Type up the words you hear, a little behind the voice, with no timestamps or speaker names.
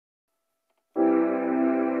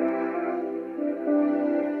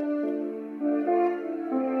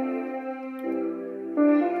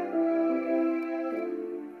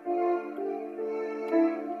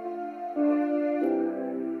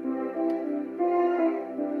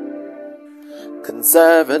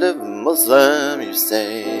Conservative Muslim, you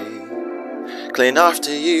say. Clean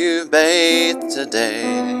after you bathe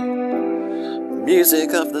today.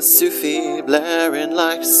 Music of the Sufi blaring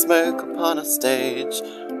like smoke upon a stage,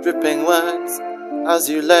 dripping words as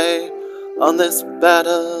you lay on this bed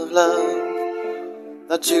of love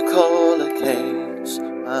that you call a cage.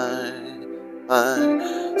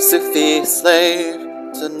 My Sufi slave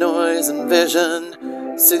to noise and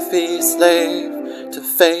vision, Sufi slave to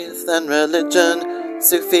faith and religion,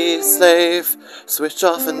 Sufi slave, switch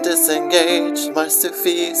off and disengage. My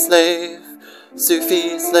Sufi slave,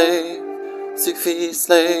 Sufi slave, Sufi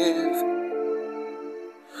slave.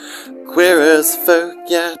 Queer as folk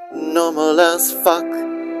yet normal as fuck,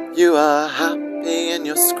 you are happy in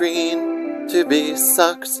your screen to be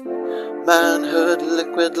sucked. Manhood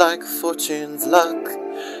liquid like fortune's luck.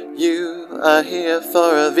 You are here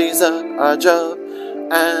for a visa, a job,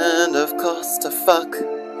 and of course to fuck.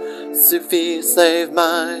 Sufi slave,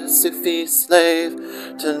 my Sufi slave,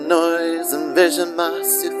 to noise and vision, my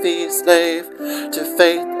Sufi slave, to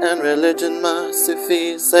faith and religion, my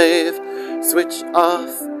Sufi slave. Switch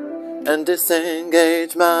off and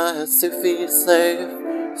disengage, my Sufi slave,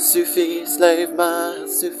 Sufi slave, my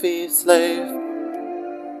Sufi slave.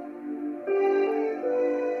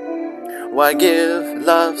 Why give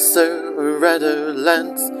love so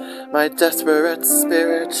redolent? My desperate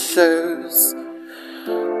spirit shows.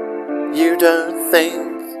 You don't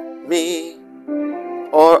think me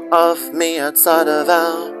or of me outside of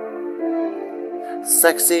our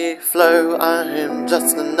sexy flow. I'm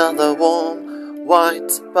just another warm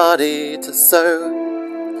white body to sew.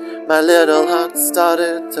 My little heart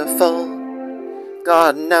started to fall.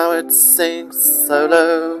 God, now it sinks so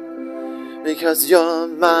low. Because you're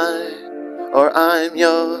mine, or I'm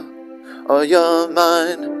your, or you're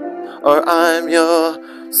mine, or I'm your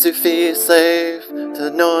Sufi slave to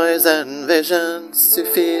noise and vision,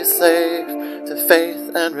 Sufi slave to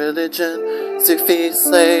faith and religion, Sufi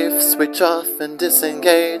slave, switch off and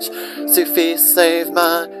disengage, Sufi slave,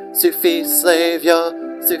 my Sufi slave, your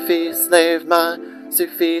Sufi slave, my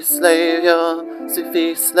Sufi slave, your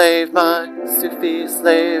Sufi slave, my Sufi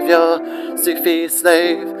slave, your Sufi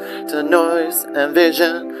slave to noise and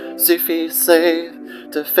vision, Sufi slave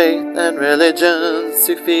to faith and religion,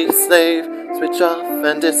 Sufi slave, switch off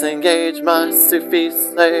and disengage, my Sufi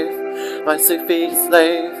slave, my Sufi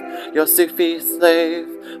slave, your Sufi slave,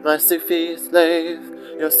 my Sufi slave,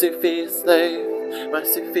 your Sufi slave, my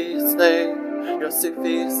Sufi slave, your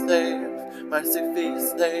Sufi slave, my Sufi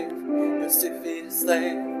slave, your Sufi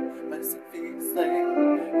slave, my Sufi slave,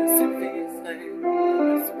 your Sufi slave.